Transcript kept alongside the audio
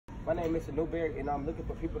My name is Mr. Newberry, and I'm looking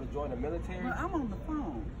for people to join the military. Well, I'm on the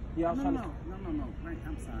phone. Yeah, No. Right,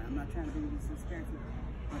 I'm sorry. I'm not trying to be disrespectful,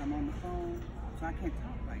 but I'm on the phone, so I can't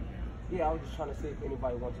talk right now. Yeah, I was just trying to see if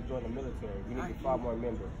anybody wants to join the military. We need 5 more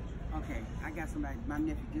members. Okay, I got somebody. My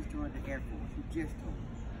nephew just joined the Air Force. He just told me.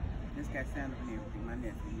 This guy signed up and everything. My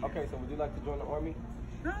nephew. Yeah. Okay, so would you like to join the Army?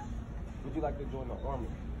 Huh? Would you like to join the Army?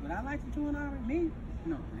 Would I like to join the Army? Me?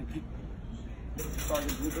 No, thank you.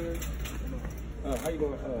 Sergeant Blueberry? How you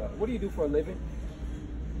doing? What do you do for a living?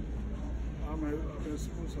 I'm a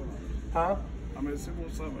civil servant. Huh? I'm a civil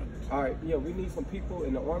servant. All right, yeah, we need some people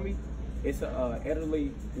in the Army. It's a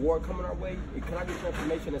elderly war coming our way. Can I get your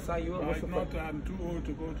information and sign you up? I'm too old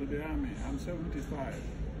to go to the Army. I'm 75.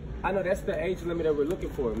 I know that's the age limit that we're looking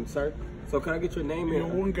for, sir. So can I get your name? You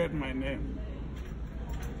won't get my name.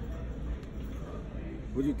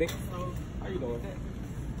 Would you think so? How you doing?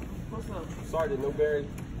 What's up? Sergeant Newberry,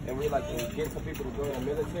 and we like to get some people to join the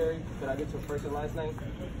military. Could I get your first and last name?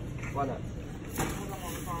 Why not?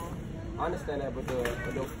 I understand that, but the military,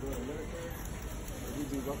 would you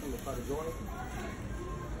be welcome to try to join?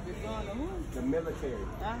 The military.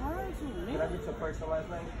 I heard you. Can I get your first and last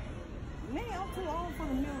name? Me, I'm too old for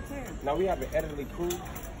the military. Now we have an elderly crew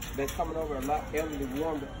that's coming over, a lot elderly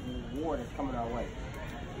war that's coming our way.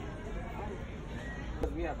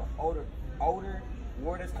 We have an older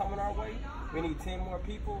war that's coming our way. We need 10 more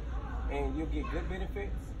people, and you'll get good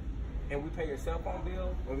benefits, and we pay your cell phone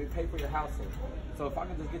bill, and we pay for your housing. So if I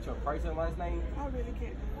could just get your first and last name. I really can't do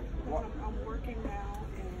it because I'm working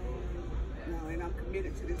now, and I'm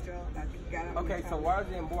committed to this job. I got out. Okay, so why is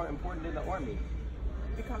it more important than the Army?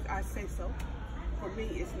 Because I say so. For me,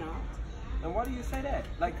 it's not. And why do you say that?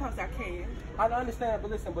 Like, because I can. I understand, but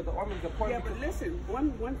listen, but the Army is important. Yeah, but listen,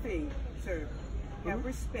 one thing, sir. Have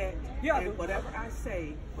respect. Yeah, and whatever I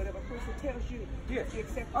say, whatever a person tells you, yes. You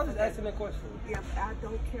accept it. I was just asking a question. Yeah, I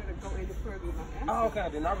don't care to go any further with my answer. Oh, okay,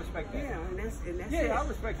 then I respect that. Yeah, and that's yeah, it. I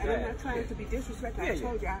respect that. And I'm not trying to be disrespectful. Yeah, I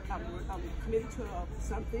told you I'm committed to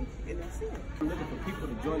something, and that's it. I'm looking for people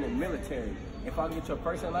to join the military. If I can get your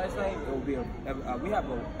first and last name, it will be we have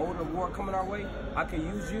an older war coming our way. I can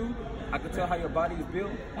use you. I can tell how your body is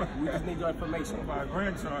built. We just need your information. My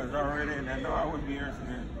grandson is already in there. No, I wouldn't be interested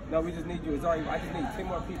in it. No, we just need you. It's already, I just need 10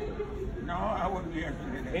 more people. No, I wouldn't be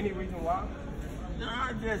interested in it. Any reason why? No,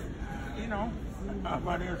 I just, I'm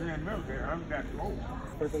not interested in the military. I'm that old.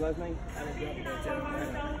 First and last name? I done joined the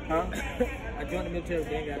military. Huh? I joined the military,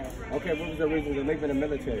 then got out. Okay, what was the reason to leave in the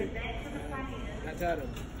military? I tired of it.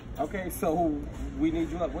 Okay, so we need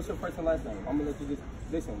you up. What's your first and last name? I'm gonna let you just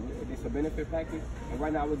listen. It's a benefit package, and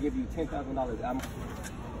right now I will give you $10,000.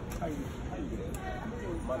 How you doing?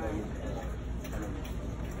 My name is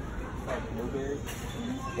Sergeant Newberry,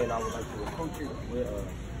 and I would like to recruit you.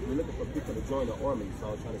 We're looking for people to join the Army, so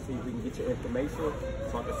I'm trying to see if we can get your information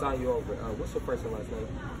so I can sign you over. What's your first and last name?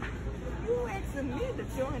 You asking me to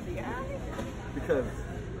join the Army? Because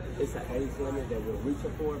it's an age limit that we're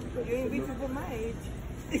reaching for. Because you ain't reaching for my age.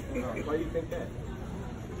 Why do you think that?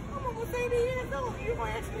 I'm almost 80 years old. You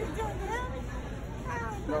gonna ask me to join the Army?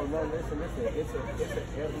 No, listen. It's an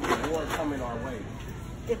elderly war coming our way.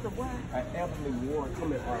 It's a what? An elderly war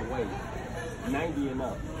coming our way. 90 and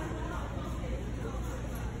up.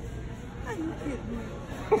 Are you kidding me?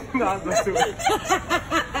 No, I'm just doing it.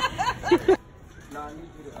 Now I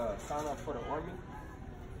need you to sign up for the Army.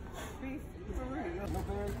 For real.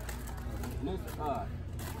 Listen,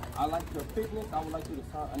 I like your fitness. I would like you to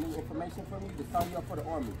sign. I need information from you to sign you up for the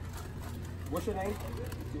Army. What's your name?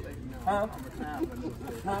 Huh?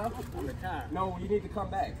 Huh? I'm retired. No, you need to come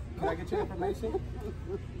back. Can I get your information?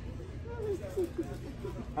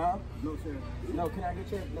 Huh? No, sir. No, can I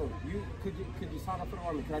get your could you sign up for the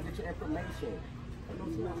Army? Can I get your information?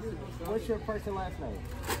 What's your first and last name?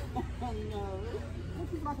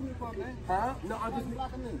 What you blocking me for, man? Huh? No, I Why just you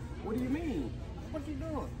blocking me? What do you mean? What you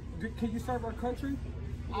doing? Can you serve our country?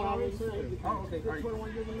 I already served. Oh, okay. All right.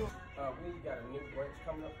 21 years ago. We got a new branch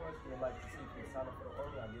coming up for us. We'd like to see if you can sign up for the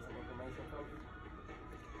Army. I'll get some information from you.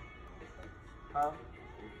 Huh?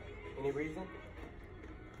 Any reason?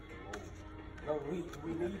 No, we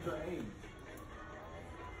need your aid.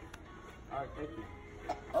 All right, thank you.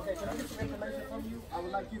 Okay, can I get some information from you? I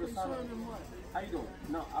would like you to sign up. How you doing?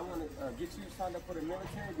 No, I want to get you signed up for the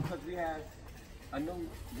military because we have a new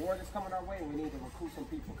war that's coming our way and we need to recruit some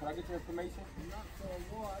people. Can I get your information? Not for a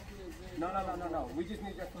war. I did. No. We just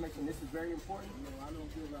need your information. This is very important. No, I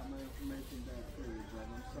don't give out my information that freely,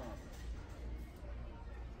 brother. I'm sorry.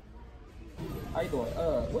 How you doing?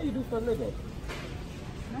 What do you do for a living?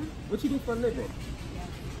 Huh? What you do for a living?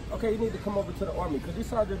 Okay, you need to come over to the Army. Could you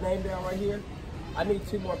sign your name down right here? I need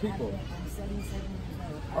 2 more people. I'm 77 years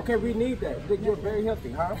old. Okay, we need that. You're very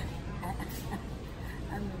healthy, huh?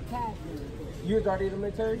 I'm retired military. You was already in the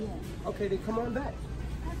military? Yeah. Okay, then come on back.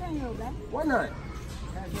 I can't go back. Why not?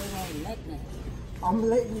 Because they won't let me. I'm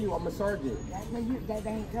letting you. I'm a sergeant. That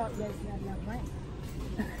ain't talk, that's not enough money.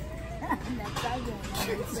 That's all you want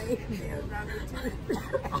to say.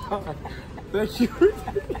 Thank you.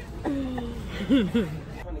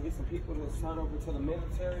 Trying to get some people to sign over to the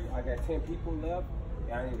military. I got 10 people left.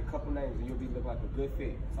 And I need a couple names and you'll be look like a good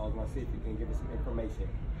fit. So I was gonna see if you can give us some information.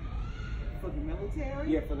 For the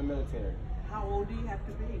military? Yeah, for the military. How old do you have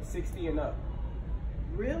to be? 60 and up.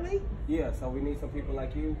 Really? Yeah, so we need some people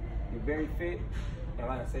like you. You're very fit. And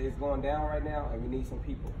like I said, it's going down right now and we need some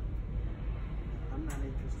people. I'm not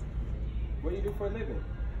interested. What do you do for a living?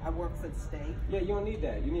 I work for the state. Yeah, you don't need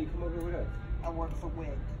that. You need to come over here with us. I work for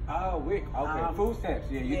WIC. Oh, WIC. Okay, food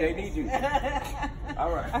stamps. Yeah, they need you.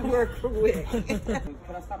 All right. I work for WIC.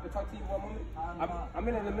 Can I stop and talk to you one moment? I'm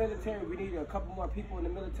in the military. We need a couple more people in the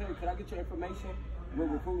military. Could I get your information? We're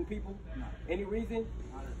recruiting people. No. Any reason?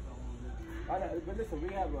 But listen, we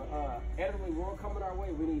have a elderly war coming our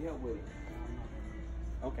way. We need help with it.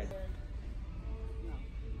 Okay.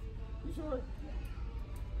 You sure?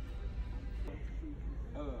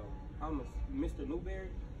 I'm Mr. Newberry.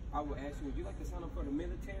 I will ask you, would you like to sign up for the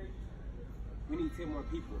military? We need 10 more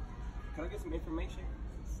people. Can I get some information?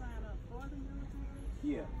 Sign up for the military?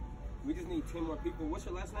 Yeah. We just need 10 more people. What's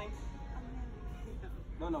your last name?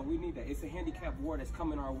 No, we need that. It's a handicap war that's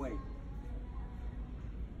coming our way.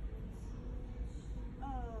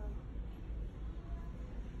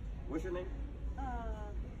 What's your name?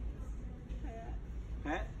 Pat.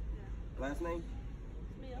 Pat? Yeah. Last name?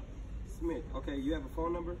 Smith. Smith. Okay, you have a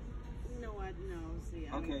phone number? No, see,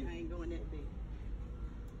 I ain't going that big.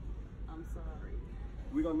 I'm sorry.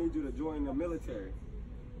 We're gonna need you to join the military.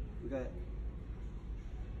 We got.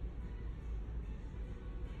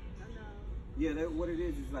 I know. Yeah, that's what it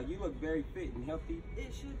is. It's like you look very fit and healthy.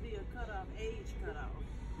 It should be a age cutoff.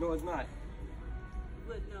 No, it's not.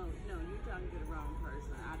 But no, you're talking to the wrong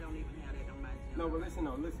person. I don't even have that on my agenda. No, but listen.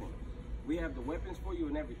 We have the weapons for you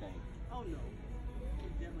and everything. Oh no. You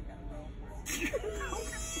definitely got the wrong person.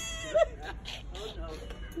 Oh no.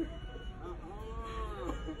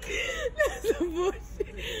 That's some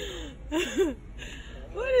bullshit.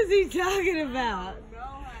 What is he talking about? No,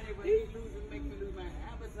 honey, but he's making me lose my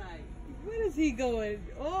appetite. What is he going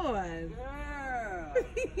on? Girl.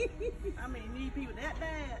 I mean, need people that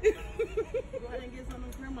bad. Go ahead and get some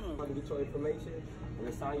of them criminals. I'm gonna get your information.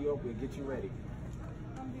 We'll sign you up. We'll get you ready.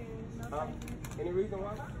 I'm good. No, thank you. Any reason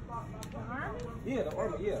why? The Army? Yeah, the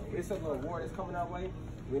army. Yeah, it's a little war that's coming our way.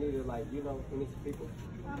 We need to we need some people.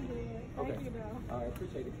 I'm good. Okay. Thank you, though. All right,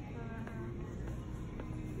 appreciate it.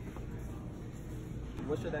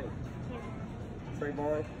 What's your name?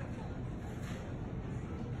 Trayvon.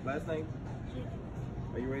 Last name?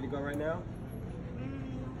 Are you ready to go right now?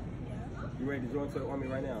 Yeah. You ready to join to the army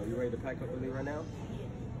right now? You ready to pack up and leave right now?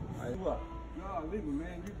 All right. What? No, leave it,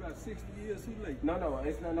 man. You about 60 years too late. No.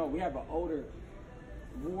 No. We have an older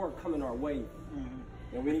war coming our way,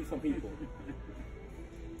 and we need some people.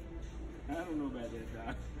 I don't know about that,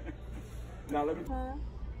 Doc. Now let me.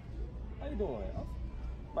 How you doing?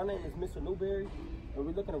 My name is Mr. Newberry, and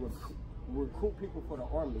we're looking to recruit people for the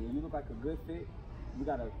army. And you look like a good fit. We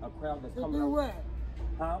got a crowd that's coming. To do what?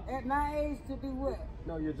 Huh? At my age, to do what?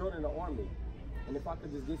 No, you're joining the army. And if I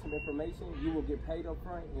could just get some information, you will get paid up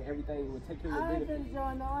front and everything will take care of your I ain't benefits. been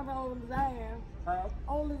joining the army old as I am. Huh?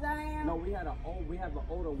 Old as I am? No, we have an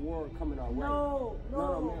older war coming our way. No,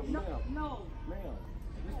 ma'am. no. Ma'am.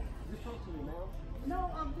 Just talk to me, ma'am.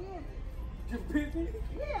 No, I'm busy. Just busy?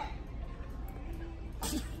 Yeah.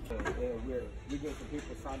 And we're getting some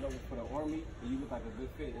people signed over for the army, and you look like a good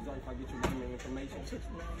fit. Is that if I get your name and information? I'm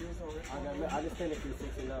 69 years old. I just finished through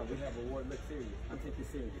 69. We have a war. Look serious. I take it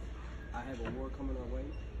serious. I have a war coming our way,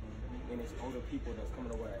 and it's older people that's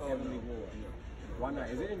coming our way. Elderly war. Why not?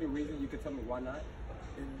 Is there any reason you could tell me why not?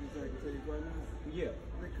 And you say I can tell you right now? Yeah.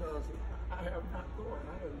 Because I have not gone.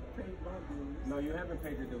 I haven't paid my dues. No, you haven't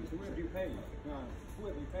paid your dues. Who have you paid?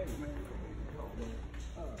 Who have you paid? Man,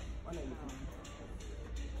 My name is.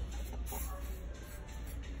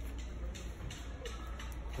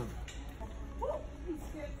 Woo! He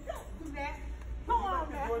said, don't do that. Go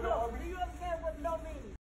on, man. Look, do you understand what no means?